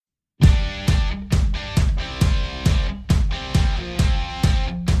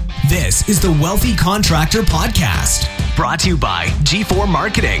This is the Wealthy Contractor Podcast, brought to you by G4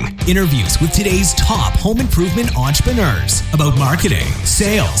 Marketing. Interviews with today's top home improvement entrepreneurs about marketing,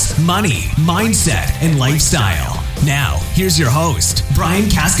 sales, money, mindset, and lifestyle. Now, here's your host, Brian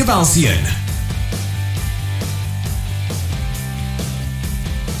Kaskavalciyan.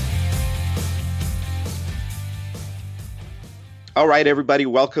 All right, everybody,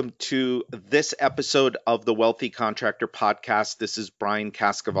 welcome to this episode of the Wealthy Contractor Podcast. This is Brian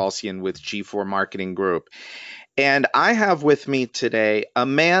Kaskavalciyan with G4 Marketing Group. And I have with me today a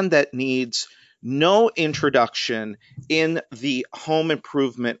man that needs no introduction in the home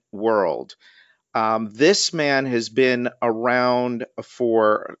improvement world. This man has been around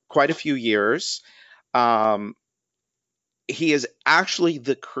for quite a few years. He is actually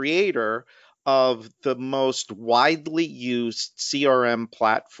the creator of the most widely used CRM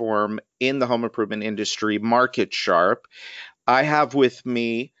platform in the home improvement industry, Market Sharp. I have with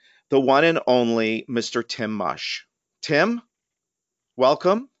me the one and only Mr. Tim Musch. Tim,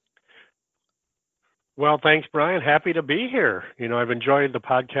 welcome. Well, thanks, Brian. Happy to be here. I've enjoyed the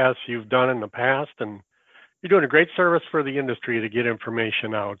podcasts you've done in the past, and you're doing a great service for the industry to get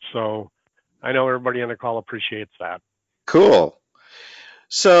information out. So I know everybody on the call appreciates that. Cool.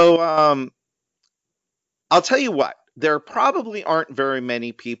 So, I'll tell you what, there probably aren't very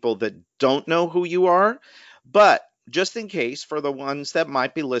many people that don't know who you are, but just in case, for the ones that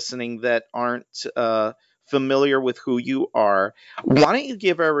might be listening that aren't familiar with who you are, why don't you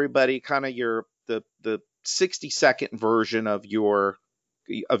give everybody kind of the 60-second version of your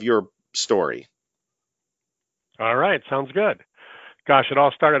story? All right, sounds good. Gosh, it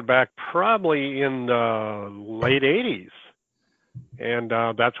all started back probably in the late 80s. And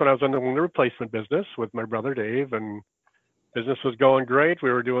that's when I was in the replacement business with my brother Dave, and business was going great. We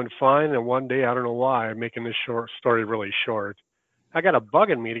were doing fine. And one day, I don't know why, I'm making this short story really short, I got a bug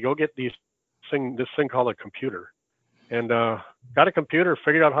in me to go get this thing called a computer. And got a computer,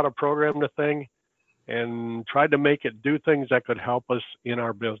 figured out how to program the thing, and tried to make it do things that could help us in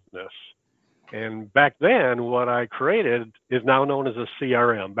our business. And back then, what I created is now known as a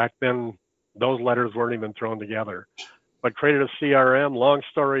CRM. Back then, those letters weren't even thrown together. But created a CRM. Long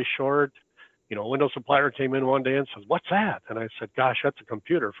story short, a window supplier came in one day and says, "What's that?" And I said, "Gosh, that's a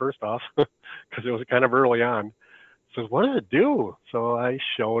computer," first off, because it was kind of early on. He says, "What does it do?" So I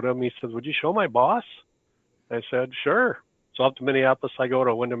showed him. He says, "Would you show my boss?" I said, "Sure." So up to Minneapolis, I go to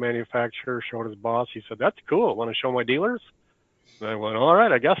a window manufacturer, showed his boss. He said, "That's cool. Want to show my dealers?" And I went, "All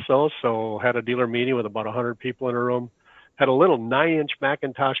right, I guess so." So had a dealer meeting with about 100 people in a room. Had a little 9-inch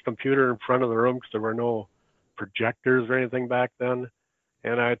Macintosh computer in front of the room because there were no projectors or anything back then.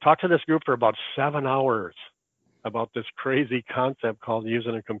 And I talked to this group for about 7 hours about this crazy concept called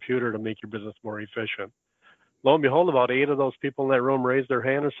using a computer to make your business more efficient. Lo and behold, about 8 of those people in that room raised their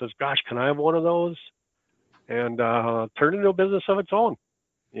hand and says, "Gosh, can I have one of those?" And turned into a business of its own.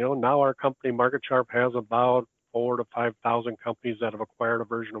 Now our company, Market Sharp, has about 4,000 to 5,000 companies that have acquired a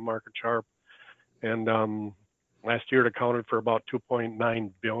version of Market Sharp. And last year it accounted for about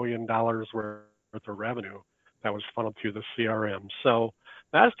 $2.9 billion worth of revenue that was funneled through the CRM. So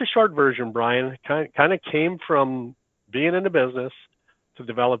that's the short version, Brian. Kind of came from being in the business to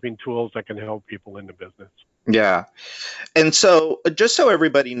developing tools that can help people in the business. Yeah. And so just so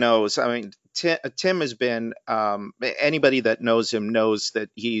everybody knows, I mean, Tim has been, anybody that knows him knows that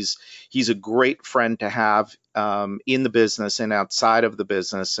he's a great friend to have in the business and outside of the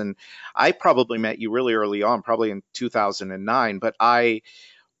business. And I probably met you really early on, probably in 2009, but I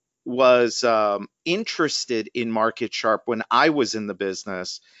was interested in Market Sharp when I was in the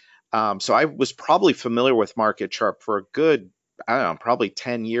business. So I was probably familiar with Market Sharp for a good, I don't know, probably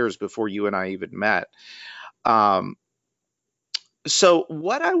 10 years before you and I even met. So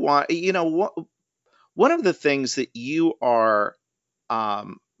what I want, one of the things that you are,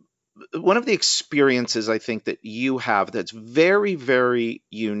 one of the experiences I think that you have that's very, very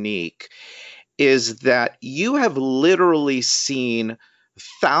unique is that you have literally seen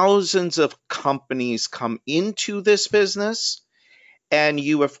thousands of companies come into this business, and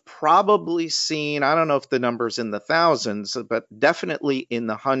you have probably seen, I don't know if the number's in the thousands, but definitely in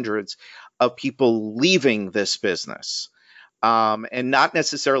the hundreds of people leaving this business. And not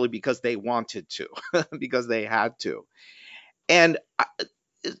necessarily because they wanted to, because they had to. And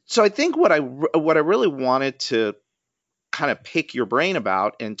so I think what I really wanted to kind of pick your brain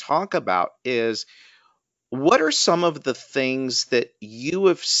about and talk about is, what are some of the things that you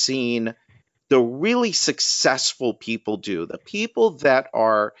have seen the really successful people do, the people that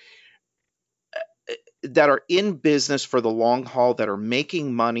are in business for the long haul, that are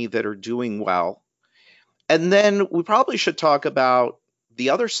making money, that are doing well? And then we probably should talk about the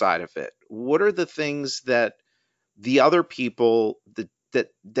other side of it? What are the things that the other people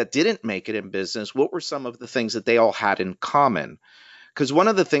that didn't make it in business, what were some of the things that they all had in common? Because one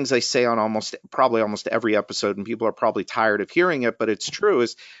of the things I say on probably almost every episode, and people are probably tired of hearing it, but it's true,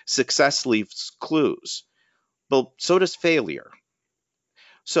 is success leaves clues. But so does failure.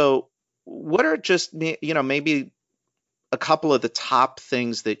 So what are just, maybe a couple of the top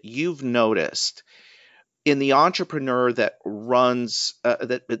things that you've noticed in the entrepreneur that runs,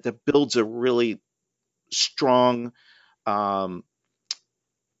 that builds a really strong um,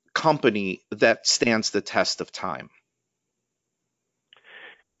 company that stands the test of time?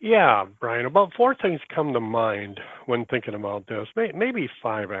 Yeah, Brian, about four things come to mind when thinking about this. Maybe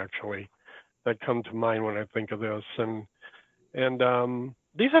five actually that come to mind when I think of this. And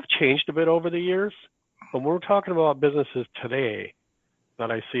these have changed a bit over the years, but when we're talking about businesses today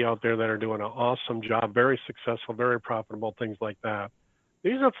that I see out there that are doing an awesome job, very successful, very profitable, things like that.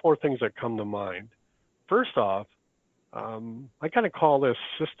 These are four things that come to mind. First off, I kind of call this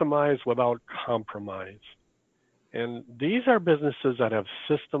systemized without compromise. And these are businesses that have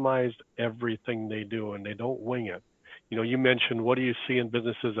systemized everything they do and they don't wing it. You mentioned, what do you see in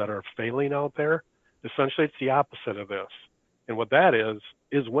businesses that are failing out there? Essentially, it's the opposite of this. And what that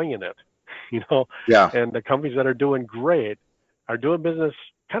is winging it, you know, Yeah. and the companies that are doing great are doing business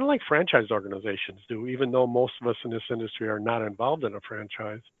kind of like franchise organizations do, even though most of us in this industry are not involved in a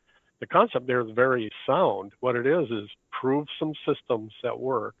franchise. The concept there is very sound. What it is prove some systems that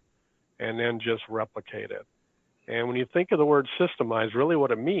work and then just replicate it. And when you think of the word systemize, really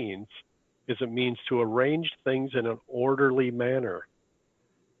what it means is it means to arrange things in an orderly manner.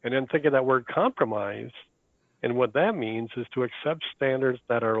 And then think of that word compromise, and what that means is to accept standards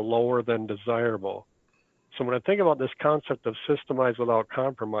that are lower than desirable. So when I think about this concept of systemize without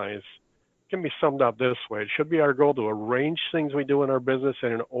compromise, it can be summed up this way. It should be our goal to arrange things we do in our business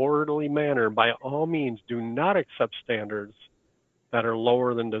in an orderly manner. By all means, do not accept standards that are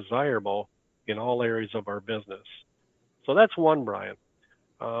lower than desirable in all areas of our business. So that's one, Brian.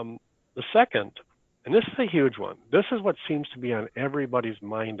 The second, and this is a huge one, this is what seems to be on everybody's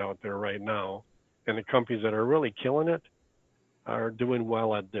mind out there right now, and the companies that are really killing it are doing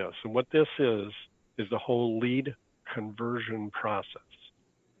well at this. And what this is the whole lead conversion process.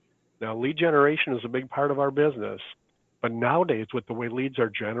 Now, lead generation is a big part of our business, but nowadays, with the way leads are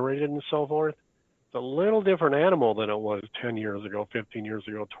generated and so forth, it's a little different animal than it was 10 years ago, 15 years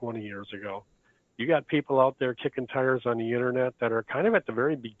ago, 20 years ago. You got people out there kicking tires on the internet that are kind of at the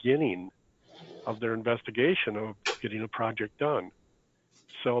very beginning of their investigation of getting a project done.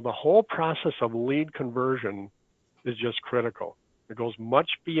 So the whole process of lead conversion is just critical. It goes much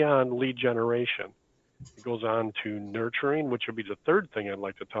beyond lead generation. It goes on to nurturing, which would be the third thing I'd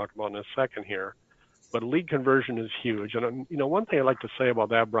like to talk about in a second here. But lead conversion is huge. And one thing I'd like to say about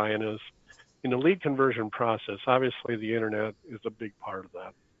that, Brian, is in the lead conversion process, obviously the internet is a big part of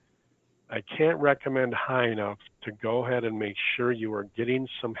that. I can't recommend high enough to go ahead and make sure you are getting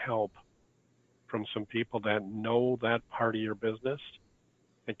some help from some people that know that part of your business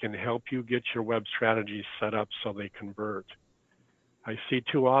and can help you get your web strategies set up so they convert. I see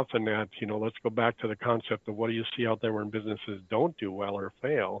too often that, let's go back to the concept of what do you see out there when businesses don't do well or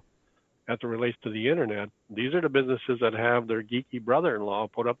fail. As it relates to the internet, these are the businesses that have their geeky brother-in-law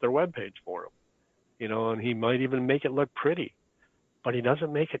put up their webpage for them, and he might even make it look pretty, but he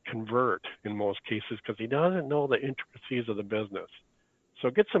doesn't make it convert in most cases because he doesn't know the intricacies of the business. So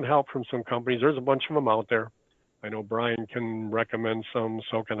get some help from some companies. There's a bunch of them out there. I know Brian can recommend some,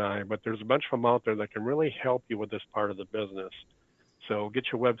 so can I, but there's a bunch of them out there that can really help you with this part of the business. So get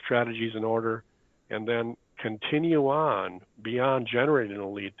your web strategies in order and then continue on beyond generating a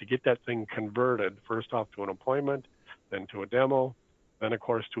lead to get that thing converted, first off to an appointment, then to a demo, then of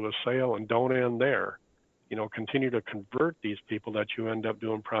course to a sale, and don't end there. Continue to convert these people that you end up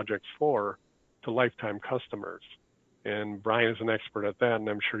doing projects for to lifetime customers. And Brian is an expert at that, and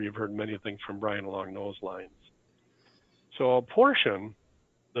I'm sure you've heard many things from Brian along those lines. So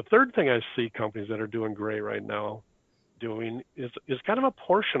the third thing I see companies that are doing great right now doing is kind of a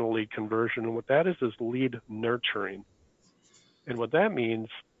portion of lead conversion, and what that is lead nurturing. And what that means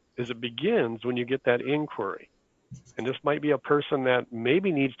is it begins when you get that inquiry. And this might be a person that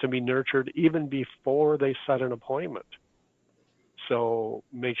maybe needs to be nurtured even before they set an appointment. So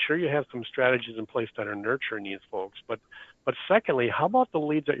make sure you have some strategies in place that are nurturing these folks. But secondly, how about the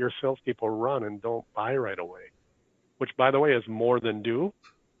leads that your salespeople run and don't buy right away? Which, by the way, is more than due.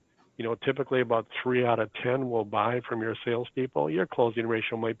 Typically about 3 out of 10 will buy from your salespeople. Your closing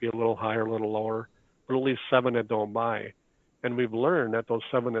ratio might be a little higher, a little lower, but at least 7 that don't buy. And we've learned that those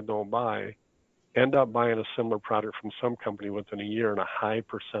 7 that don't buy end up buying a similar product from some company within a year in a high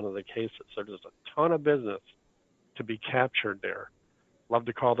percent of the cases. So there's a ton of business to be captured there. Love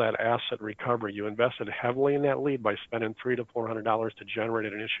to call that asset recovery. You invested heavily in that lead by spending $300 to $400 to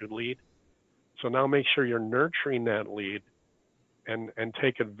generate an issued lead. So now make sure you're nurturing that lead and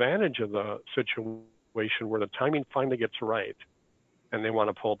take advantage of the situation where the timing finally gets right and they want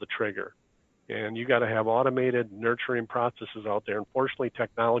to pull the trigger. And you got to have automated nurturing processes out there. Unfortunately,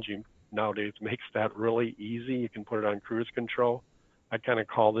 technology nowadays makes that really easy. You can put it on cruise control. I kind of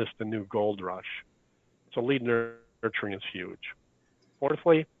call this the new gold rush. So lead nurturing is huge.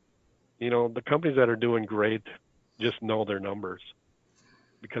 Fourthly, the companies that are doing great just know their numbers.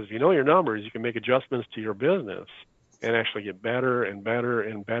 Because if you know your numbers, you can make adjustments to your business and actually get better and better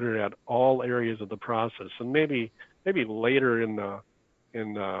and better at all areas of the process. And maybe later in the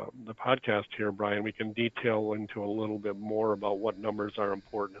podcast here, Brian, we can detail into a little bit more about what numbers are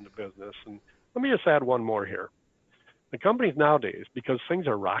important in the business. And let me just add one more here. The companies nowadays, because things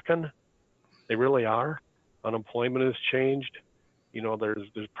are rocking, they really are. Unemployment has changed.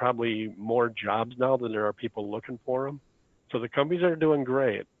 There's probably more jobs now than there are people looking for them. So the companies that are doing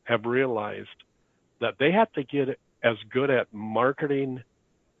great have realized that they have to get as good at marketing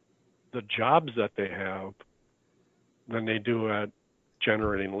the jobs that they have than they do at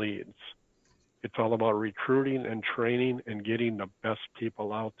generating leads. It's all about recruiting and training and getting the best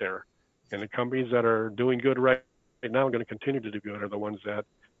people out there. And the companies that are doing good right now and going to continue to do good are the ones that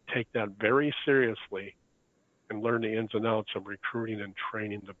take that very seriously and learn the ins and outs of recruiting and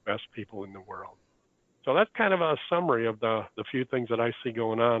training the best people in the world. So that's kind of a summary of the few things that I see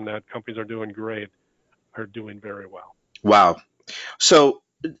going on that companies are doing great, are doing very well. Wow. So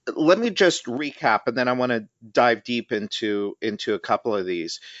let me just recap, and then I want to dive deep into a couple of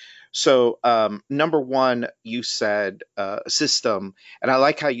these. So number one, you said system, and I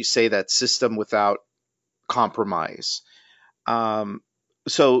like how you say that, system without compromise.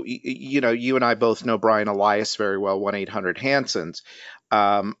 So you and I both know Brian Elias very well, 1-800-Hansons.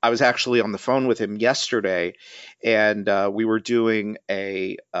 I was actually on the phone with him yesterday, and we were doing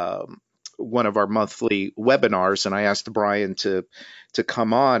one of our monthly webinars, and I asked Brian to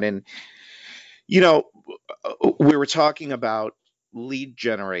come on, and we were talking about lead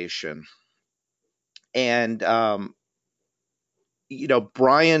generation, and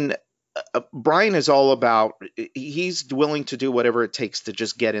Brian is all about, he's willing to do whatever it takes to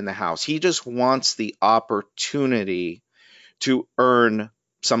just get in the house. He just wants the opportunity to earn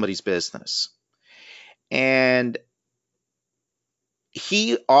somebody's business. And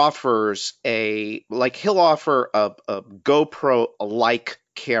he offers he'll offer a GoPro-like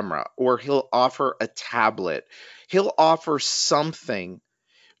camera, or he'll offer a tablet. He'll offer something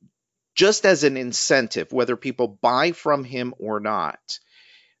just as an incentive, whether people buy from him or not,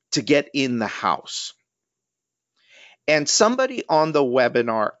 to get in the house. And somebody on the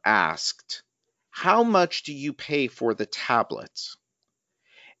webinar asked, how much do you pay for the tablets?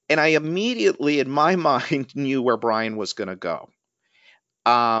 And I immediately, in my mind, knew where Brian was going to go.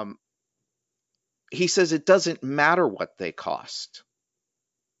 He says it doesn't matter what they cost.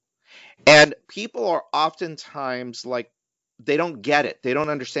 And people are oftentimes like, they don't get it. They don't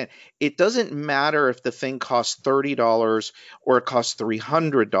understand. It doesn't matter if the thing costs $30 or it costs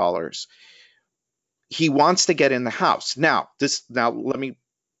 $300. He wants to get in the house. Now let me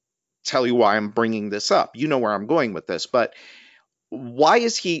tell you why I'm bringing this up. You know where I'm going with this, but why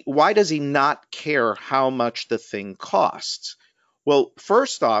does he not care how much the thing costs? Well,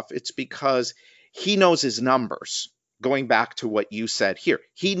 first off, it's because he knows his numbers. Going back to what you said here,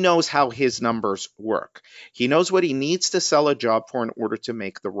 he knows how his numbers work. He knows what he needs to sell a job for in order to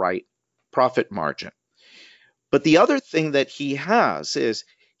make the right profit margin. But the other thing that he has is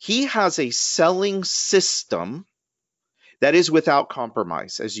he has a selling system that is without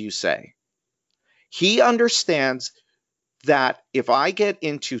compromise, as you say. He understands that if I get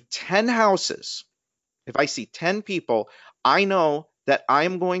into 10 houses, if I see 10 people, I know that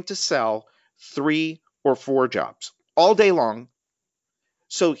I'm going to sell 3 or 4 jobs all day long.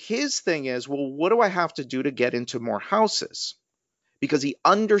 So his thing is, well, what do I have to do to get into more houses? Because he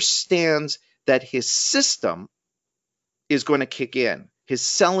understands that his system is going to kick in. His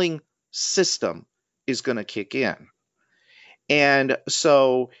selling system is going to kick in. And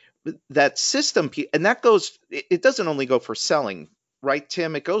so that system, and that goes, it doesn't only go for selling, right,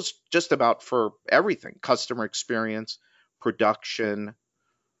 Tim? It goes just about for everything: customer experience, production,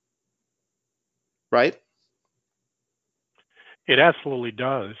 right? It absolutely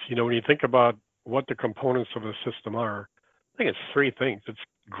does. When you think about what the components of a system are, I think it's 3 things. It's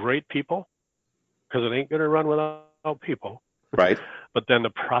great people, because it ain't going to run without people. Right. But then the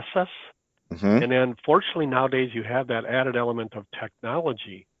process, Hmm. And then fortunately nowadays you have that added element of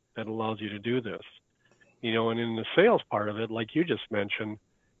technology that allows you to do this. And in the sales part of it, like you just mentioned,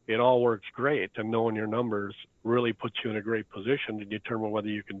 it all works great. And knowing your numbers really puts you in a great position to determine whether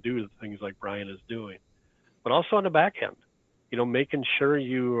you can do the things like Brian is doing. But also on the back end, making sure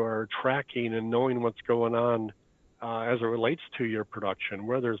you are tracking and knowing what's going on as it relates to your production,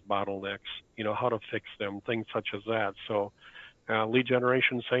 where there's bottlenecks, how to fix them, things such as that. So lead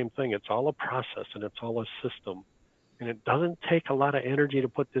generation, same thing. It's all a process and it's all a system. And it doesn't take a lot of energy to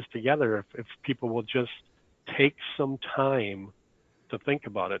put this together if people will just take some time to think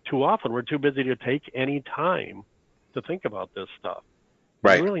about it. Too often we're too busy to take any time to think about this stuff. And you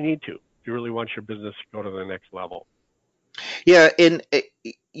Right. really need to if you really want your business to go to the next level. Yeah, and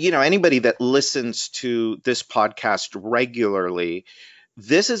anybody that listens to this podcast regularly,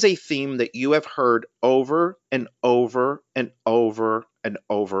 this is a theme that you have heard over and over and over and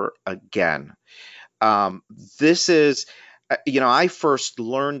over again. Um, this is, I first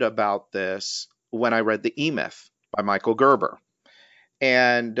learned about this when I read the E Myth by Michael Gerber,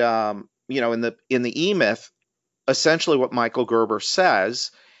 and in the E Myth, essentially what Michael Gerber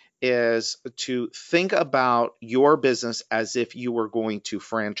says is to think about your business as if you were going to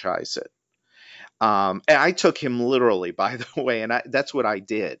franchise it. And I took him literally, by the way, and that's what I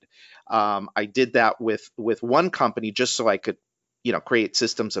did. I did that with one company just so I could, create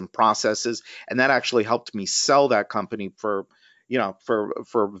systems and processes, and that actually helped me sell that company for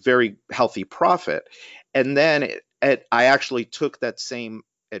very healthy profit. And then I actually took that same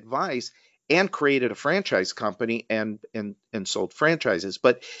advice and created a franchise company and sold franchises.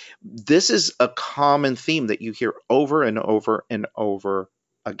 But this is a common theme that you hear over and over and over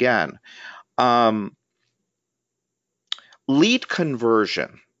again. Um, Lead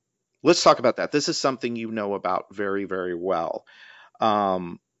conversion. Let's talk about that. This is something you know about very, very well.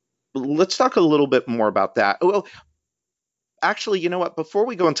 Um, let's talk a little bit more about that. Well, actually, you know what? Before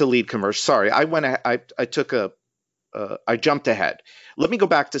we go into lead conversion, sorry, I took I jumped ahead. Let me go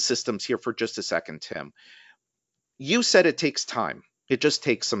back to systems here for just a second, Tim. You said it takes time. It just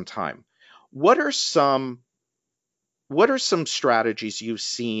takes some time. What are some what are some strategies you've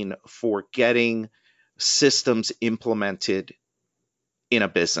seen for getting systems implemented in a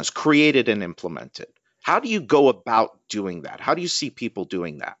business, created and implemented? How do you go about doing that? How do you see people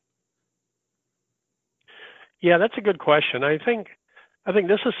doing that? Yeah, that's a good question. I think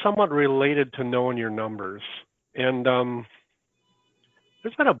this is somewhat related to knowing your numbers. And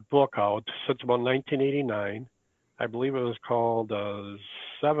there's been a book out since about 1989. I believe it was called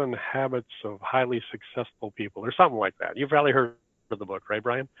Seven Habits of Highly Successful People or something like that. You've probably heard of the book, right,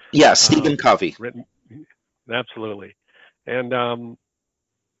 Brian? Yeah, Stephen Covey. Written, absolutely. And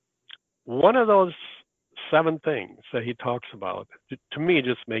one of those seven things that he talks about, to me,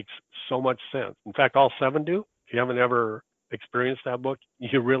 just makes so much sense. In fact, all seven do. If you haven't ever experienced that book,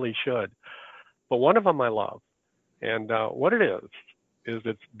 you really should. But one of them I love. And what it is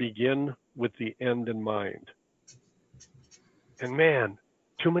it's begin with the end in mind. And man,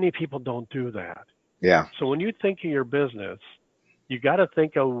 too many people don't do that. Yeah. So when you think of your business, you got to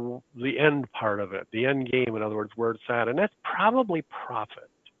think of the end part of it, the end game, in other words, where it's at. And that's probably profit.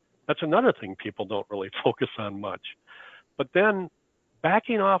 That's another thing people don't really focus on much. But then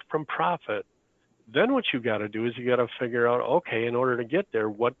backing off from profit, then what you got to do is you got to figure out, okay, in order to get there,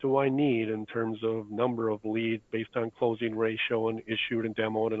 what do I need in terms of number of leads based on closing ratio and issued and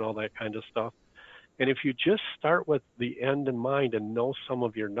demoed and all that kind of stuff. And if you just start with the end in mind and know some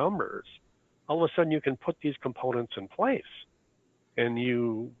of your numbers, all of a sudden you can put these components in place and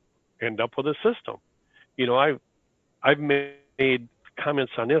you end up with a system. I've made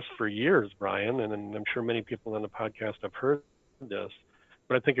comments on this for years, Brian, and I'm sure many people on the podcast have heard this.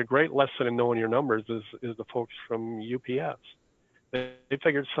 But I think a great lesson in knowing your numbers is the folks from UPS. They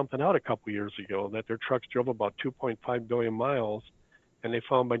figured something out a couple years ago that their trucks drove about 2.5 billion miles, and they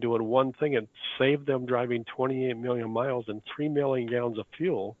found by doing one thing it saved them driving 28 million miles and 3 million gallons of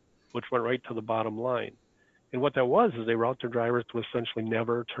fuel, which went right to the bottom line. And what that was is they route their drivers to essentially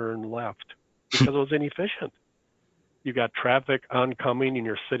never turn left because it was inefficient. You got traffic oncoming and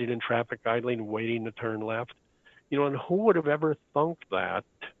you're sitting in traffic idling waiting to turn left. And who would have ever thunk that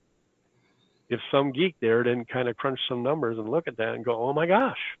if some geek there didn't kind of crunch some numbers and look at that and go, oh my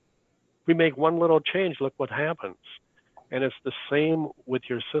gosh, if we make one little change, look what happens. And it's the same with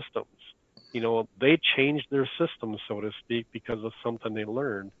your systems. They changed their systems, so to speak, because of something they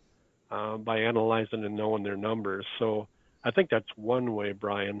learned by analyzing and knowing their numbers. So I think that's one way,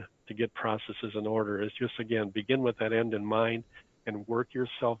 Brian, to get processes in order is just, again, begin with that end in mind and work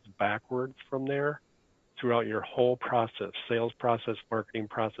yourself backwards from there throughout your whole process, sales process, marketing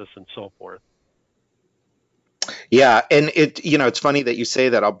process, and so forth. Yeah, and it's funny that you say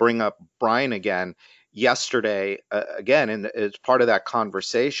that. I'll bring up Brian again. Yesterday, again, and as part of that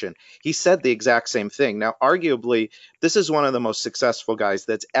conversation, he said the exact same thing. Now, arguably, this is one of the most successful guys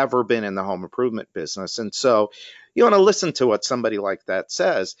that's ever been in the home improvement business. And so you want to listen to what somebody like that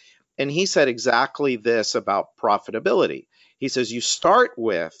says. And he said exactly this about profitability. He says, you start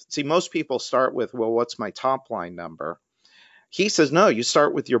with, see, most people start with, well, what's my top line number? He says, no, you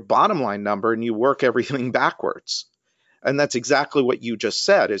start with your bottom line number and you work everything backwards. And that's exactly what you just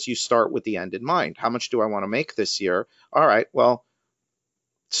said, is you start with the end in mind. How much do I want to make this year? All right, well,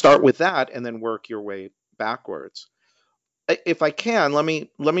 start with that and then work your way backwards. If I can, let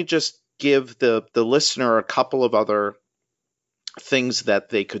me just give the listener a couple of other things that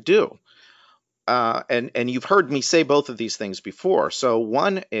they could do. And you've heard me say both of these things before. So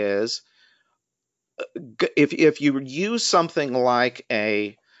one is, if you use something like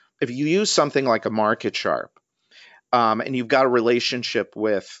a Market Sharp, and you've got a relationship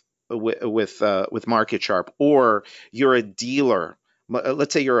with Market Sharp, or you're a dealer.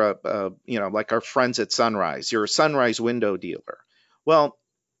 Let's say you're like our friends at Sunrise. You're a Sunrise window dealer. Well,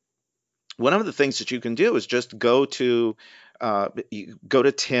 one of the things that you can do is just go to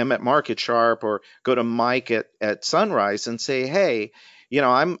Tim at Market Sharp, or go to Mike at Sunrise and say, hey,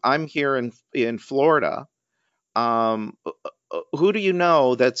 I'm here in Florida. Who do you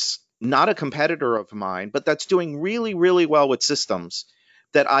know that's not a competitor of mine, but that's doing really, really well with systems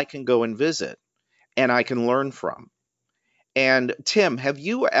that I can go and visit and I can learn from? And Tim, have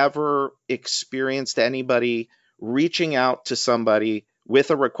you ever experienced anybody reaching out to somebody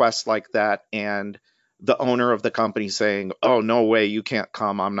with a request like that, and the owner of the company saying, oh, no way, you can't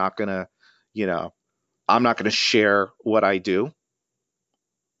come. I'm not going to share what I do?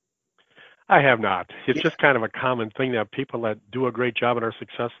 I have not. It's just kind of a common thing that people that do a great job and are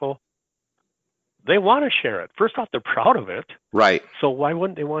successful, they want to share it. First off, they're proud of it. Right. So why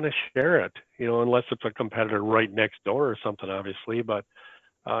wouldn't they want to share it? Unless it's a competitor right next door or something, obviously. But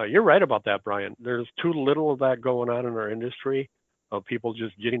you're right about that, Brian. There's too little of that going on in our industry, of people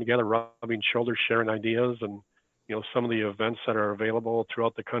just getting together, rubbing shoulders, sharing ideas, and some of the events that are available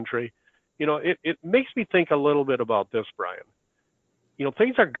throughout the country. It makes me think a little bit about this, Brian.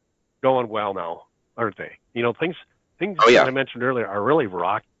 Things are going well now, aren't they? Things Oh, yeah. that I mentioned earlier are really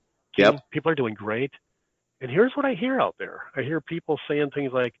rocking. Yep. People are doing great. And here's what I hear out there. I hear people saying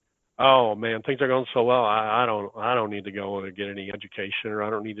things like, oh man, things are going so well, I don't need to go and get any education, or I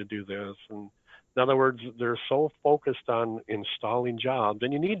don't need to do this. And in other words, they're so focused on installing jobs,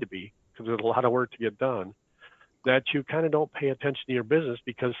 and you need to be, because there's a lot of work to get done, that you kind of don't pay attention to your business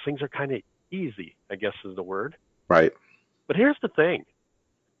because things are kind of easy, I guess is the word. Right. But here's the thing.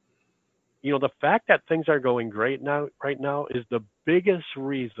 The fact that things are going great right now is the biggest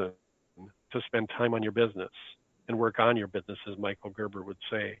reason to spend time on your business and work on your business, as Michael Gerber would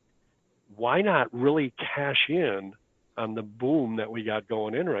say. Why not really cash in on the boom that we got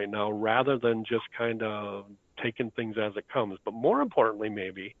going in right now, rather than just kind of taking things as it comes? But more importantly,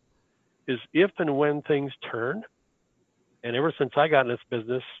 maybe, is if and when things turn, and ever since I got in this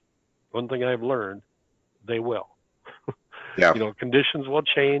business, one thing I've learned, they will. Yeah. Conditions will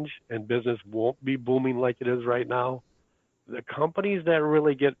change and business won't be booming like it is right now. The companies that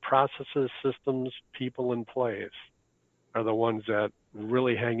really get processes, systems, people in place are the ones that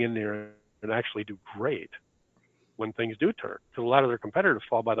really hang in there and actually do great when things do turn. Because a lot of their competitors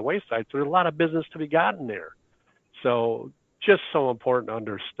fall by the wayside, so there's a lot of business to be gotten there. So just so important to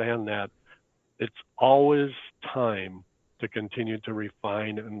understand that it's always time to continue to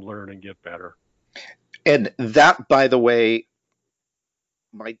refine and learn and get better. And that, by the way,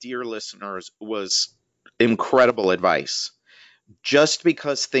 my dear listeners, was incredible advice. Just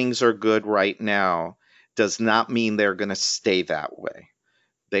because things are good right now does not mean they're going to stay that way.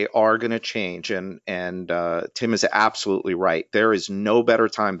 They are going to change. And Tim is absolutely right. There is no better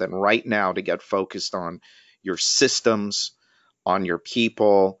time than right now to get focused on your systems, on your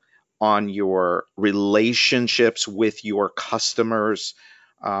people, on your relationships with your customers.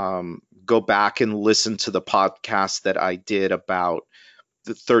 Go back and listen to the podcast that I did about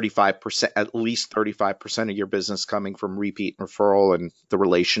the 35%, at least 35% of your business coming from repeat referral and the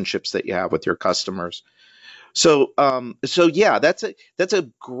relationships that you have with your customers. So yeah, that's a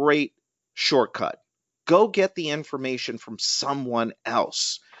great shortcut. Go get the information from someone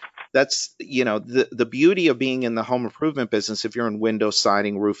else. That's, the beauty of being in the home improvement business. If you're in window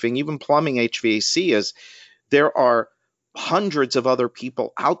siding, roofing, even plumbing, HVAC, is there are hundreds of other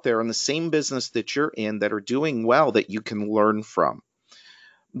people out there in the same business that you're in that are doing well that you can learn from.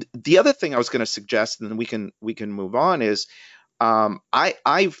 The other thing I was going to suggest, and then we can move on, is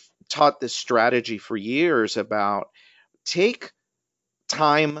I've taught this strategy for years about take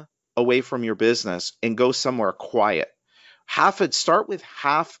time away from your business and go somewhere quiet. Start with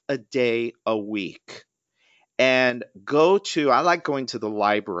half a day a week and I like going to the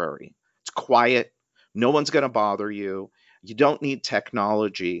library. It's quiet. No one's going to bother you. You don't need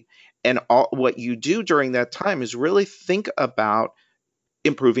technology. And what you do during that time is really think about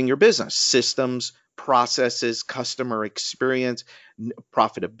improving your business systems, processes, customer experience,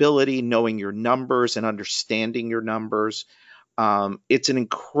 profitability, knowing your numbers and understanding your numbers. It's an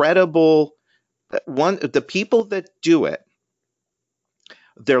incredible one. The people that do it,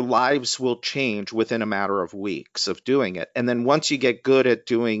 their lives will change within a matter of weeks of doing it. And then once you get good at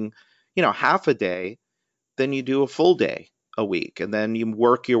doing, half a day, then you do a full day a week. And then you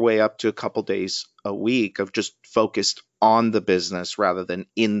work your way up to a couple days a week of just focused on the business rather than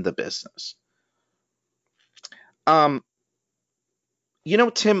in the business. Tim,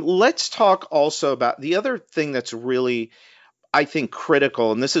 let's talk also about the other thing that's really, I think,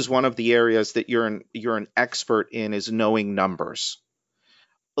 critical, and this is one of the areas that you're an expert in, is knowing numbers.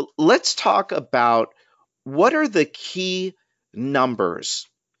 Let's talk about what are the key numbers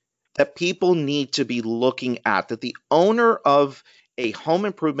that people need to be looking at, that the owner of a home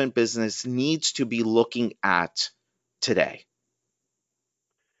improvement business needs to be looking at today.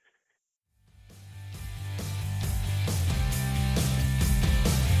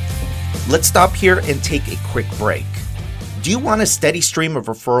 Let's stop here and take a quick break. Do you want a steady stream of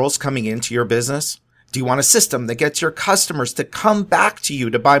referrals coming into your business? Do you want a system that gets your customers to come back to you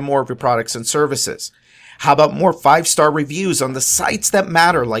to buy more of your products and services? How about more 5-star reviews on the sites that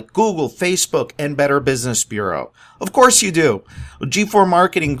matter like Google, Facebook, and Better Business Bureau? Of course you do. G4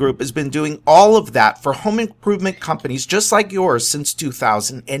 Marketing Group has been doing all of that for home improvement companies just like yours since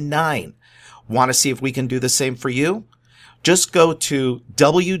 2009. Want to see if we can do the same for you? Just go to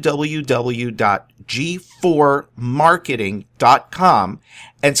www.g4marketing.com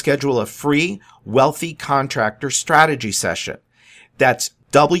and schedule a free Wealthy Contractor Strategy session. That's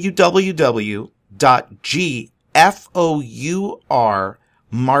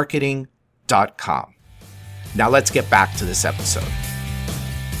www.gfourmarketing.com. Now let's get back to this episode.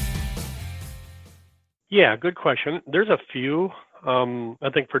 Yeah, good question. There's a few. I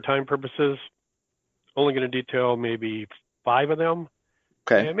think for time purposes, only going to detail maybe 5 of them.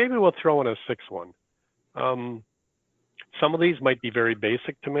 Okay. And maybe we'll throw in a 6th one. Some of these might be very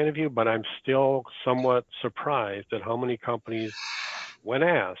basic to many of you, but I'm still somewhat surprised at how many companies, when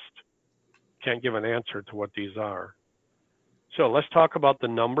asked, can't give an answer to what these are. So let's talk about the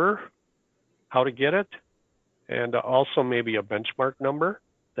number, how to get it, and also maybe a benchmark number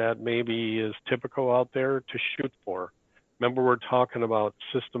that maybe is typical out there to shoot for. Remember, we're talking about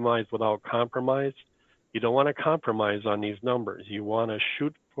systemized without compromise. You don't want to compromise on these numbers. You want to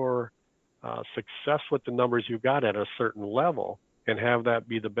shoot for success with the numbers you got at a certain level and have that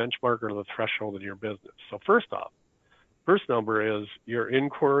be the benchmark or the threshold of your business. So first off, first number is your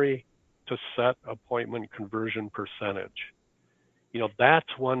inquiry to set appointment conversion percentage.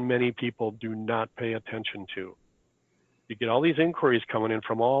 That's one many people do not pay attention to. You get all these inquiries coming in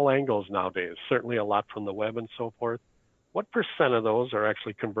from all angles nowadays, certainly a lot from the web and so forth. What percent of those are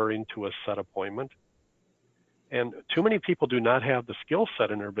actually converting to a set appointment? And too many people do not have the skill set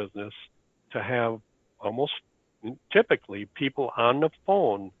in their business to have almost typically people on the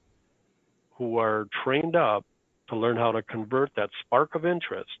phone who are trained up to learn how to convert that spark of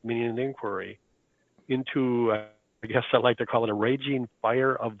interest, meaning an inquiry, into, I guess I like to call it a raging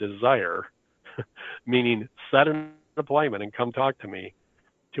fire of desire, meaning set an appointment and come talk to me.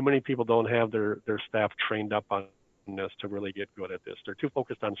 Too many people don't have their staff trained up on this to really get good at this. They're too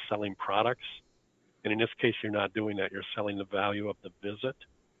focused on selling products. And in this case, you're not doing that. You're selling the value of the visit,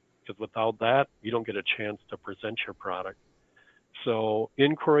 because without that, you don't get a chance to present your product. So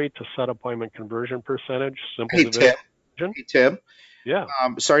inquiry to set appointment conversion percentage, simple division. Hey, Tim. Yeah.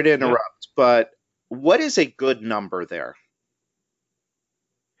 Sorry to interrupt, but what is a good number there?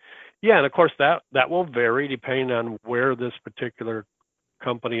 Yeah, and of course, that will vary depending on where this particular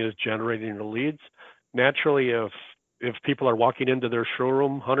company is generating the leads. Naturally, if people are walking into their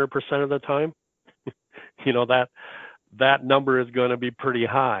showroom 100% of the time, that number is going to be pretty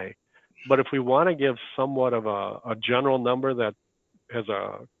high. But if we want to give somewhat of a general number that has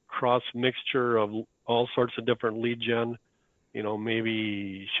a cross mixture of all sorts of different lead gen,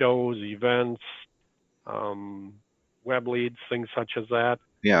 maybe shows, events, web leads, things such as that.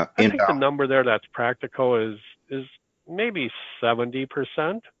 Yeah. I think the number there that's practical is maybe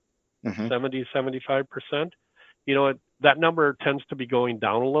 70%, 70, 75%. that number tends to be going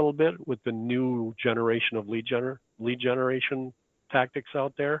down a little bit with the new generation of lead generation tactics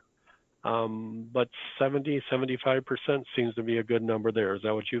out there. But 75% seems to be a good number there. Is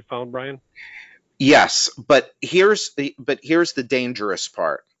that what you found, Brian? Yes, but here's the dangerous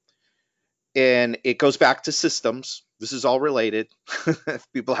part. And it goes back to systems. This is all related,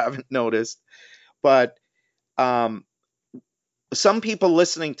 if people haven't noticed. But some people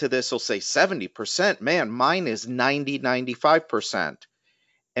listening to this will say 70%. Man, mine is 95%.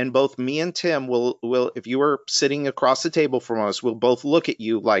 And both me and Tim will, if you were sitting across the table from us, we'll both look at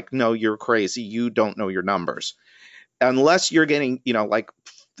you like, no, you're crazy. You don't know your numbers. Unless you're getting,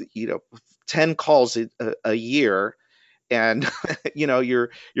 10 calls a year, and you're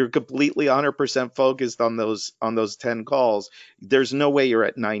completely 100% focused on those 10 calls, there's no way you're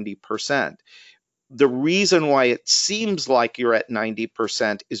at 90%. The reason why it seems like you're at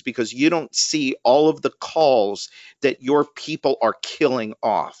 90% is because you don't see all of the calls that your people are killing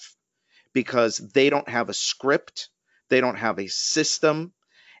off, because they don't have a script, they don't have a system,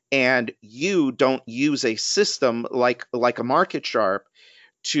 and you don't use a system like a Market Sharp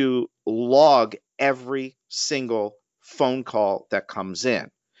to log every single phone call that comes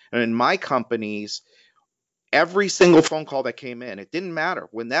in. And in my companies, every single phone call that came in, it didn't matter.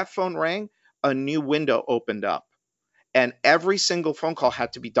 When that phone rang, a new window opened up. And every single phone call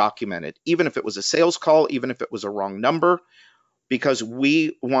had to be documented, even if it was a sales call, even if it was a wrong number, because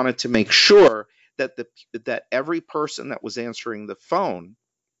we wanted to make sure that that every person that was answering the phone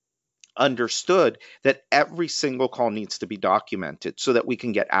understood that every single call needs to be documented so that we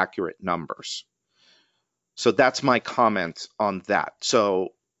can get accurate numbers. So that's my comment on that. So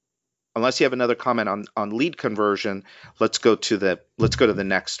unless you have another comment on lead conversion, let's go to the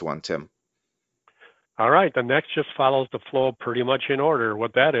next one, Tim. All right, the next just follows the flow pretty much in order.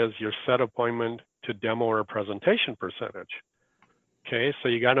 What that is, your set appointment to demo or presentation percentage. Okay, so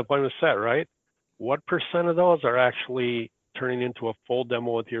you got an appointment set, right? What percent of those are actually turning into a full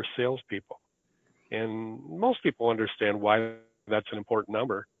demo with your salespeople? And most people understand why that's an important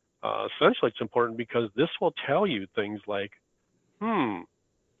number. Essentially, it's important because this will tell you things like,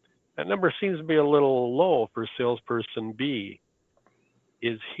 that number seems to be a little low for salesperson B.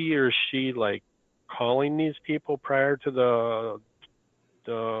 Is he or she like calling these people prior to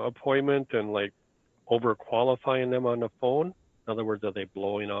the appointment and like over qualifying them on the phone? In other words, are they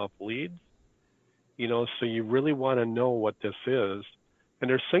blowing off leads? So you really want to know what this is. And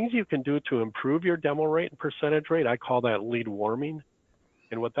there's things you can do to improve your demo rate and percentage rate. I call that lead warming.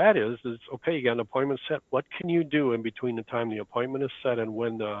 And what that is okay, you got an appointment set. What can you do in between the time the appointment is set and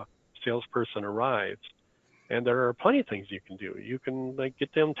when the salesperson arrives? And there are plenty of things you can do. You can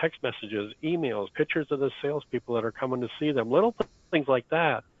get them text messages, emails, pictures of the salespeople that are coming to see them. Little things like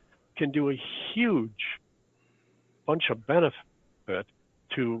that can do a huge bunch of benefit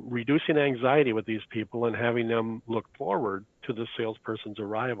to reducing anxiety with these people and having them look forward to the salesperson's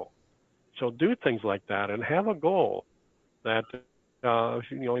arrival. So do things like that and have a goal that, I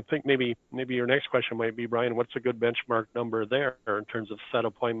think maybe your next question might be, Brian, what's a good benchmark number there in terms of set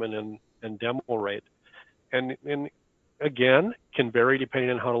appointment and demo rate? And again, can vary depending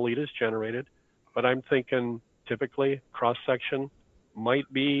on how the lead is generated, but I'm thinking typically cross-section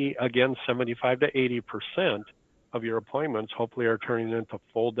might be, again, 75 to 80% of your appointments hopefully are turning into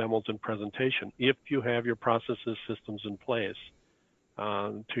full demos and presentation if you have your processes, systems in place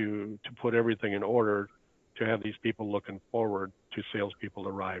to put everything in order to have these people looking forward to salespeople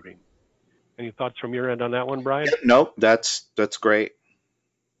arriving. Any thoughts from your end on that one, Brian? Nope, that's great.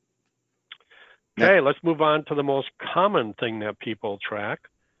 Okay, let's move on to the most common thing that people track,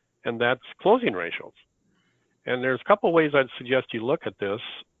 and that's closing ratios. And there's a couple ways I'd suggest you look at this.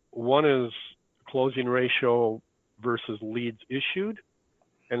 One is closing ratio versus leads issued,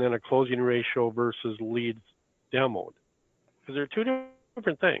 and then a closing ratio versus leads demoed. Because they're two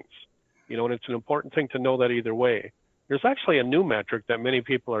different things, and it's an important thing to know that either way. There's actually a new metric that many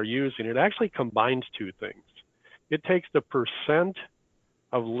people are using. It actually combines two things. It takes the percent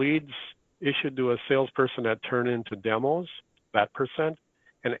of leads issued to a salesperson that turn into demos, that percent,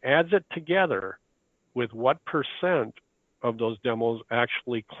 and adds it together with what percent of those demos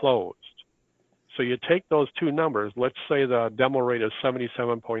actually closed. So you take those two numbers, let's say the demo rate is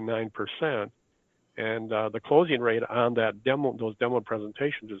 77.9%, and the closing rate on those demo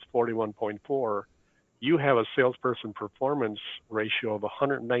presentations is 41.4%. You have a salesperson performance ratio of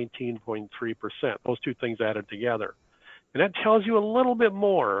 119.3%, those two things added together. And that tells you a little bit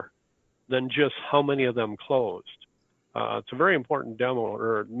more than just how many of them closed. It's a very important demo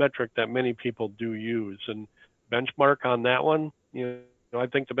or metric that many people do use. And benchmark on that one, I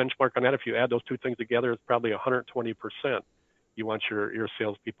think the benchmark on that, if you add those two things together, is probably 120% you want your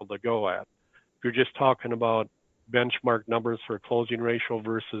salespeople to go at. If you're just talking about benchmark numbers for closing ratio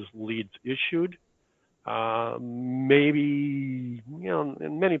versus leads issued, maybe,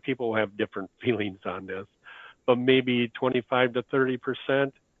 and many people have different feelings on this, but maybe 25 to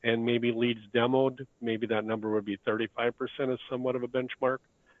 30%, and maybe leads demoed, maybe that number would be 35% is somewhat of a benchmark.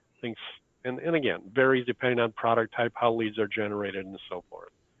 Things, and again, varies depending on product type, how leads are generated, and so forth.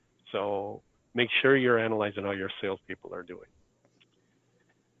 So make sure you're analyzing how your salespeople are doing.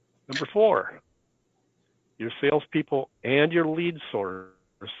 Number 4, your salespeople and your lead source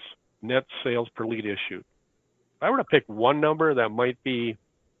net sales per lead issued. If I were to pick one number that might be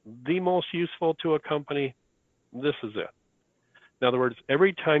the most useful to a company, this is it. In other words,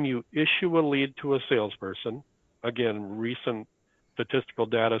 every time you issue a lead to a salesperson, again, recent statistical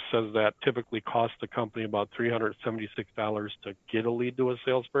data says that typically costs the company about $376 to get a lead to a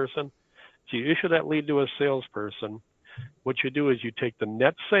salesperson. So you issue that lead to a salesperson. What you do is you take the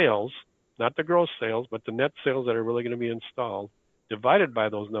net sales, not the gross sales, but the net sales that are really going to be installed, divided by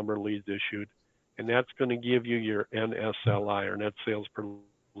those number of leads issued, and that's going to give you your NSLI, or net sales per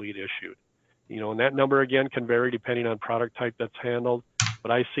lead issued. And that number, again, can vary depending on product type that's handled,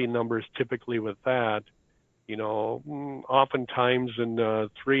 but I see numbers typically with that, oftentimes in the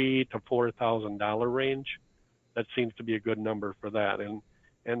 $3,000 to $4,000 range. That seems to be a good number for that.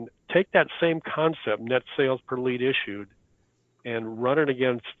 And take that same concept, net sales per lead issued, and run it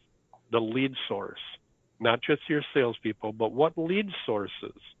against the lead source, not just your salespeople, but what lead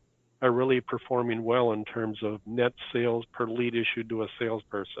sources are really performing well in terms of net sales per lead issued to a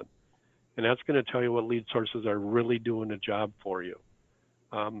salesperson. And that's going to tell you what lead sources are really doing a job for you.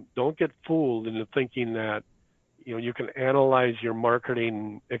 Don't get fooled into thinking that you can analyze your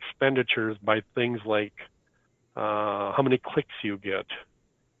marketing expenditures by things like how many clicks you get,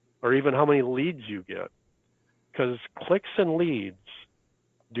 or even how many leads you get, because clicks and leads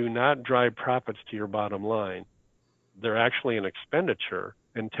do not drive profits to your bottom line. They're actually an expenditure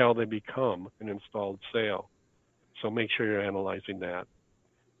until they become an installed sale. So make sure you're analyzing that.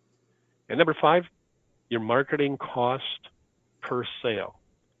 And number 5, your marketing cost per sale.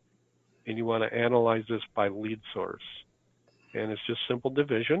 And you want to analyze this by lead source. And it's just simple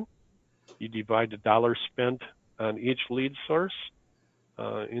division. You divide the dollar spent on each lead source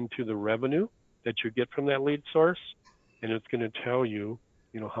into the revenue that you get from that lead source. And it's going to tell you,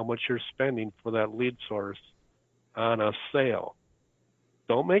 how much you're spending for that lead source on a sale.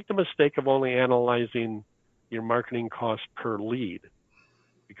 Don't make the mistake of only analyzing your marketing cost per lead,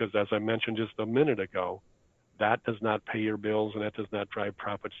 because as I mentioned just a minute ago, that does not pay your bills and that does not drive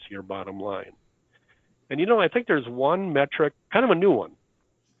profits to your bottom line. And I think there's one metric, kind of a new one,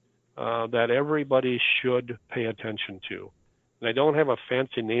 that everybody should pay attention to. And I don't have a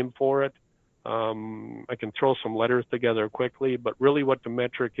fancy name for it. I can throw some letters together quickly, but really what the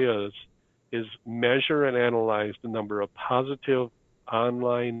metric is measure and analyze the number of positive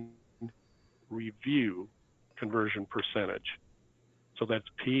online review conversion percentage. So that's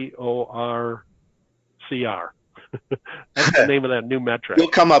PORCR. That's the name of that new metric. You'll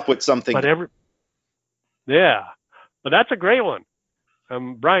come up with something. But that's a great one.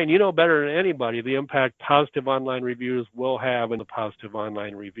 Brian, you know better than anybody the impact positive online reviews will have in a positive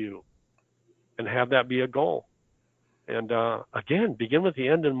online review, and have that be a goal. And again, begin with the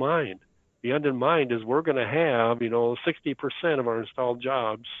end in mind. The end in mind is we're going to have, 60% of our installed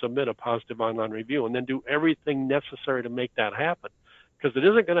jobs submit a positive online review, and then do everything necessary to make that happen. Because it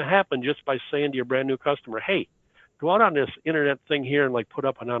isn't going to happen just by saying to your brand new customer, hey, go out on this internet thing here and put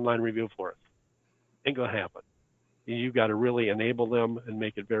up an online review for us. Ain't going to happen. You've got to really enable them and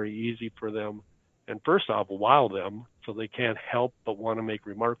make it very easy for them. And first off, wow them so they can't help but want to make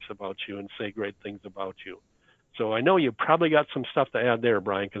remarks about you and say great things about you. So I know you probably got some stuff to add there,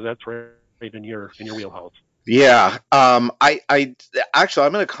 Brian, because that's right in your wheelhouse. Yeah. I actually,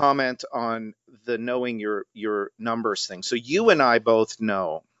 I'm going to comment on the knowing your numbers thing. So you and I both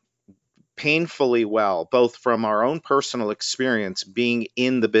know painfully well, both from our own personal experience being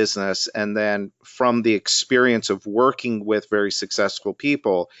in the business and then from the experience of working with very successful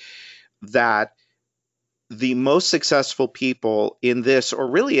people, that the most successful people in this, or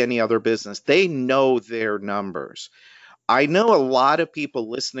really any other business, they know their numbers. I know a lot of people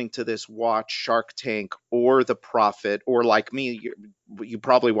listening to this watch Shark Tank or The Profit, or like me, you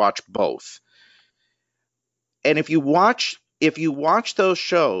probably watch both. And if you watch those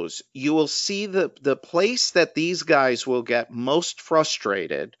shows, you will see the place that these guys will get most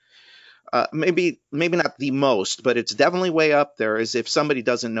frustrated. Maybe not the most, but it's definitely way up there, is if somebody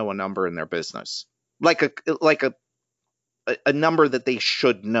doesn't know a number in their business. Like a a number that they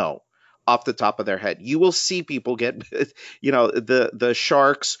should know off the top of their head. You will see people get, the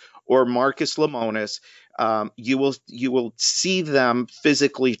Sharks or Marcus Lemonis. You will see them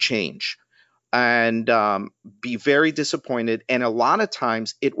physically change and be very disappointed. And a lot of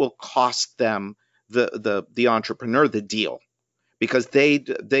times it will cost them, the entrepreneur, the deal, because they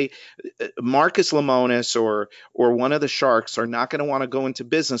Marcus Lemonis or one of the Sharks are not going to want to go into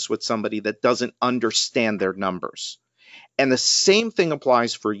business with somebody that doesn't understand their numbers. And the same thing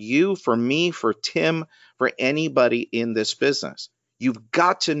applies for you, for me, for Tim, for anybody in this business. You've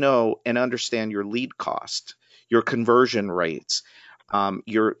got to know and understand your lead cost, your conversion rates,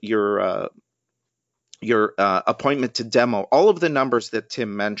 your appointment to demo, all of the numbers that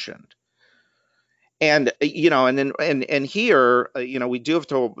Tim mentioned. And and here, we do have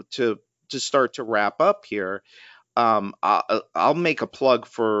to start to wrap up here. I'll make a plug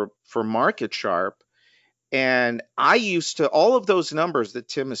for Market Sharp. And I used to, all of those numbers that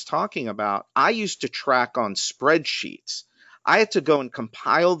Tim is talking about, I used to track on spreadsheets. I had to go and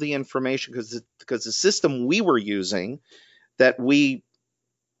compile the information because the system we were using, that we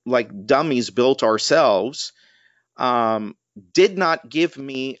like dummies built ourselves, did not give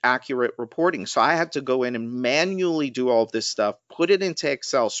me accurate reporting. So I had to go in and manually do all of this stuff, put it into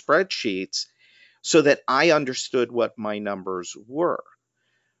Excel spreadsheets so that I understood what my numbers were.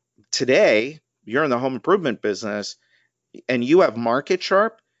 Today, you're in the home improvement business and you have Market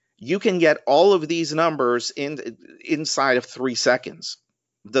Sharp, you can get all of these numbers inside of 3 seconds.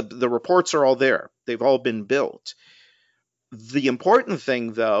 The reports are all there. They've all been built. The important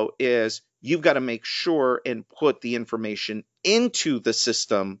thing, though, is you've got to make sure and put the information into the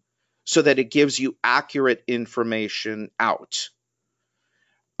system so that it gives you accurate information out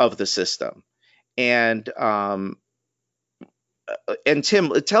of the system. And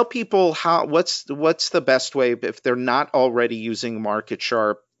Tim, tell people what's the best way if they're not already using Market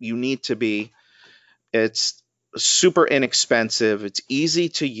Sharp. You need to be. It's super inexpensive. It's easy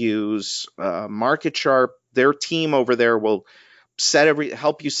to use. Market Sharp, their team over there will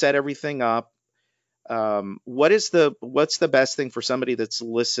help you set everything up. What's the best thing for somebody that's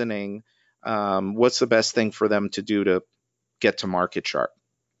listening? What's the best thing for them to do to get to Market Sharp?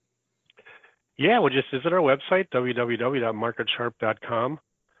 Yeah, well, just visit our website, www.marketsharp.com,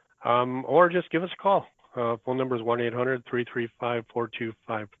 or just give us a call. Phone number is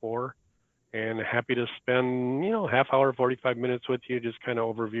 1-800-335-4254, and happy to spend, half hour, 45 minutes with you, just kind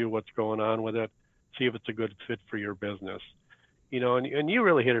of overview what's going on with it, see if it's a good fit for your business. And you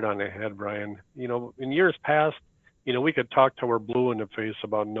really hit it on the head, Brian. In years past, we could talk till we're blue in the face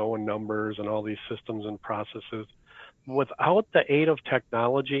about knowing numbers and all these systems and processes. Without the aid of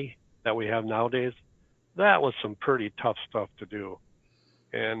technology that we have nowadays, that was some pretty tough stuff to do.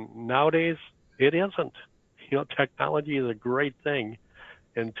 And nowadays, it isn't. Technology is a great thing,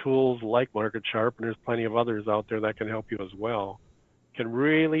 and tools like Market Sharp, and there's plenty of others out there that can help you as well, can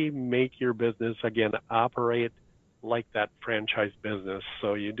really make your business, again, operate like that franchise business.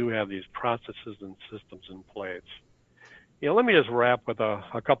 So you do have these processes and systems in place. Let me just wrap with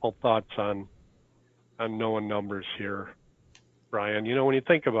a couple thoughts on knowing numbers here, Brian. When you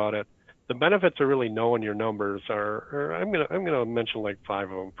think about it, the benefits of really knowing your numbers are I'm gonna mention like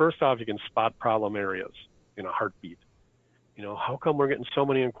 5 of them. First off, you can spot problem areas in a heartbeat. How come we're getting so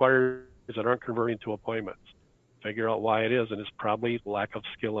many inquiries that aren't converting to appointments? Figure out why it is, and it's probably lack of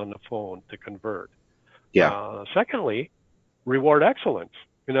skill on the phone to convert. Yeah. Secondly, reward excellence.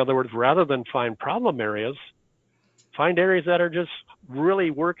 In other words, rather than find problem areas, find areas that are just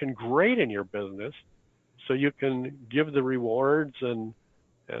really working great in your business, so you can give the rewards and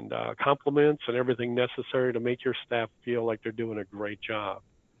compliments and everything necessary to make your staff feel like they're doing a great job.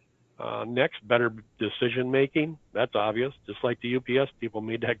 Next, better decision making. That's obvious. Just like the UPS people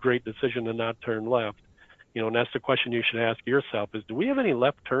made that great decision to not turn left. And that's the question you should ask yourself is, do we have any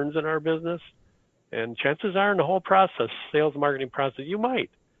left turns in our business? And chances are in the whole process, sales marketing process, you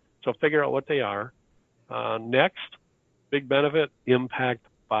might. So figure out what they are. Next, big benefit, impact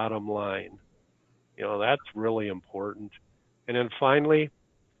bottom line. That's really important. And then finally,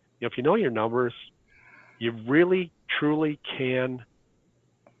 if you know your numbers, you really, truly can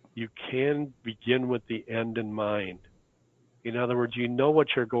begin with the end in mind. In other words, you know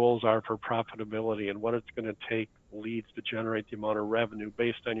what your goals are for profitability and what it's going to take leads to generate the amount of revenue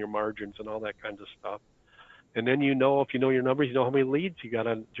based on your margins and all that kind of stuff. And then if you know your numbers, you know how many leads you got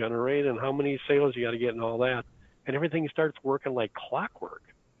to generate and how many sales you got to get and all that. And everything starts working like clockwork.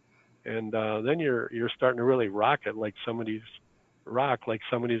 And then you're starting to really rock like some of these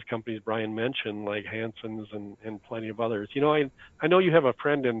companies Brian mentioned, like Hanson's and plenty of others. I know you have a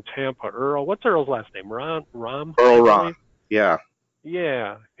friend in Tampa, Earl. What's Earl's last name? Ram? Earl Ron. Yeah,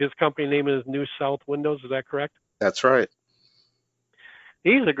 Yeah, his company name is New South Windows. Is that correct? that's right.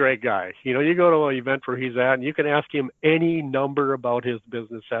 He's a great guy. You go to an event where he's at, and you can ask him any number about his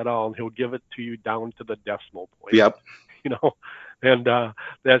business at all, and he'll give it to you down to the decimal point. Yep. And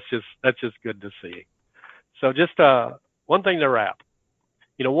that's just good to see. So just one thing to wrap.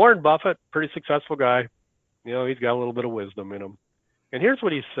 Warren Buffett, pretty successful guy. He's got a little bit of wisdom in him. And here's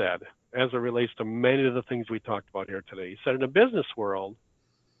what he said as it relates to many of the things we talked about here today. He said, in the business world,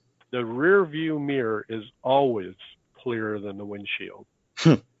 the rear view mirror is always clearer than the windshield.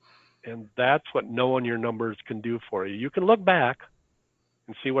 And that's what knowing your numbers can do for you. You can look back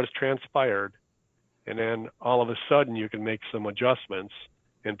and see what has transpired, and then all of a sudden you can make some adjustments,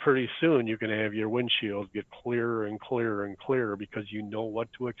 and pretty soon you can have your windshield get clearer and clearer and clearer because you know what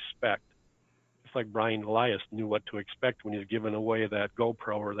to expect. It's like Brian Elias knew what to expect when he's giving away that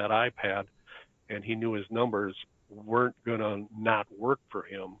GoPro or that iPad, and he knew his numbers weren't going to not work for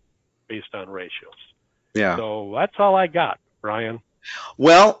him based on ratios. Yeah. So that's all I got, Brian.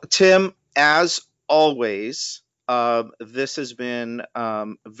 Well, Tim, as always, this has been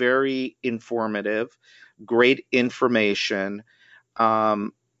very informative, great information.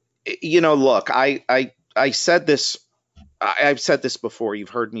 Look, I said this. I've said this before. You've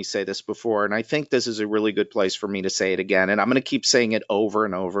heard me say this before, and I think this is a really good place for me to say it again. And I'm going to keep saying it over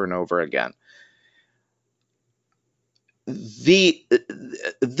and over and over again. This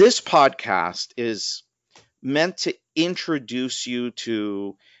podcast is meant to introduce you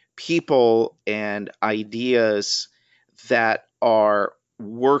to people and ideas that are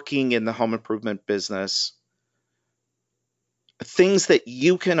working in the home improvement business, things that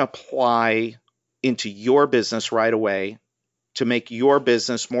you can apply into your business right away to make your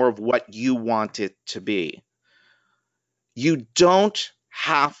business more of what you want it to be. You don't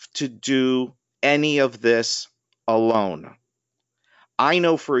have to do any of this alone. I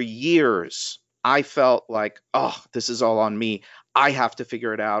know for years I felt like, this is all on me. I have to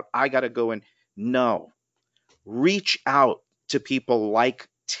figure it out. I got to go in. No. Reach out to people like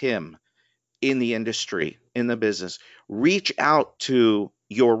Tim in the industry, in the business. Reach out to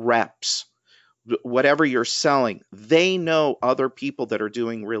your reps. Whatever you're selling, they know other people that are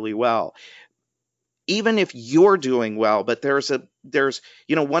doing really well. Even if you're doing well, but there's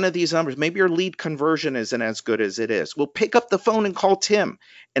one of these numbers, maybe your lead conversion isn't as good as it is. Well, pick up the phone and call Tim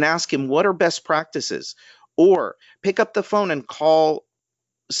and ask him what are best practices, or pick up the phone and call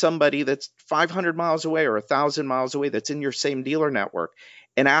somebody that's 500 miles away or 1,000 miles away that's in your same dealer network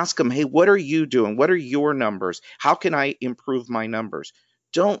and ask them, hey, what are you doing? What are your numbers? How can I improve my numbers?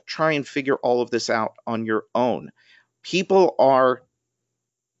 Don't try and figure all of this out on your own. People are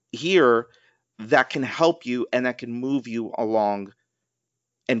here that can help you and that can move you along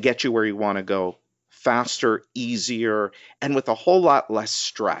and get you where you want to go faster, easier, and with a whole lot less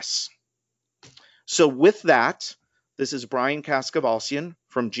stress. So with that, this is Brian Kaskavalsian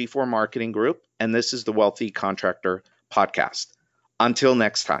from G4 Marketing Group, and this is the Wealthy Contractor Podcast. Until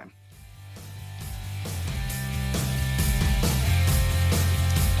next time.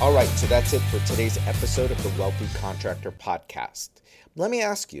 All right, so that's it for today's episode of the Wealthy Contractor Podcast. Let me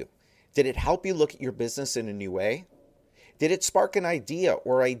ask you, did it help you look at your business in a new way? Did it spark an idea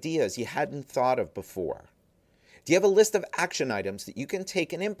or ideas you hadn't thought of before? Do you have a list of action items that you can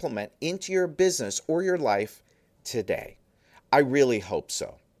take and implement into your business or your life today? I really hope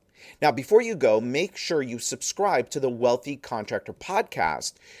so. Now, before you go, make sure you subscribe to the Wealthy Contractor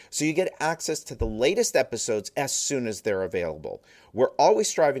Podcast so you get access to the latest episodes as soon as they're available. We're always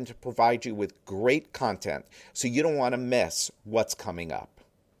striving to provide you with great content, so you don't want to miss what's coming up.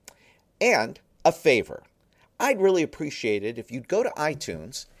 And a favor, I'd really appreciate it if you'd go to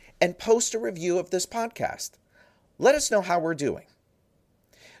iTunes and post a review of this podcast. Let us know how we're doing.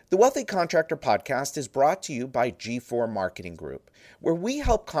 The Wealthy Contractor Podcast is brought to you by G4 Marketing Group, where we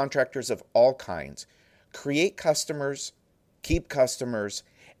help contractors of all kinds create customers, keep customers,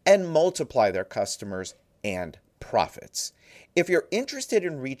 and multiply their customers and profits. If you're interested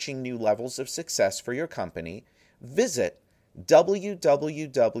in reaching new levels of success for your company, visit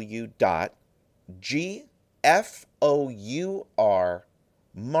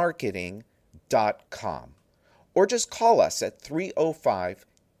www.gfourmarketing.com or just call us at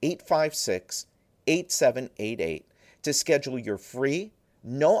 305-856-8788 to schedule your free,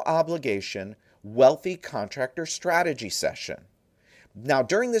 no obligation, Wealthy Contractor Strategy Session. Now,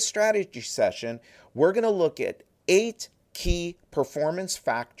 during this strategy session, we're going to look at 8 key performance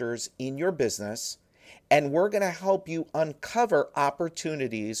factors in your business, and we're going to help you uncover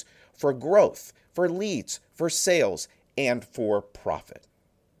opportunities for growth, for leads, for sales, and for profit.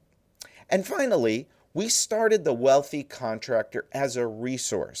 And finally, We started the Wealthy Contractor as a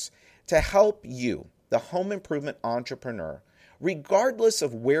resource to help you, the home improvement entrepreneur, regardless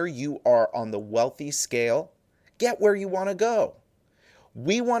of where you are on the wealthy scale, get where you want to go.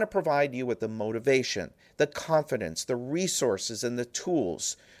 We want to provide you with the motivation, the confidence, the resources, and the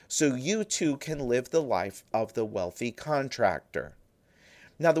tools so you too can live the life of the wealthy contractor.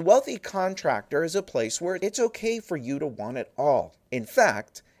 Now, the wealthy contractor is a place where it's okay for you to want it all. In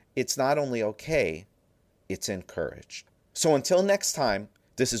fact, it's not only okay, it's encouraged. So until next time,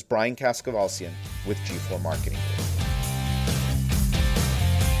 this is Brian Kaskavalcian with G4 Marketing Group.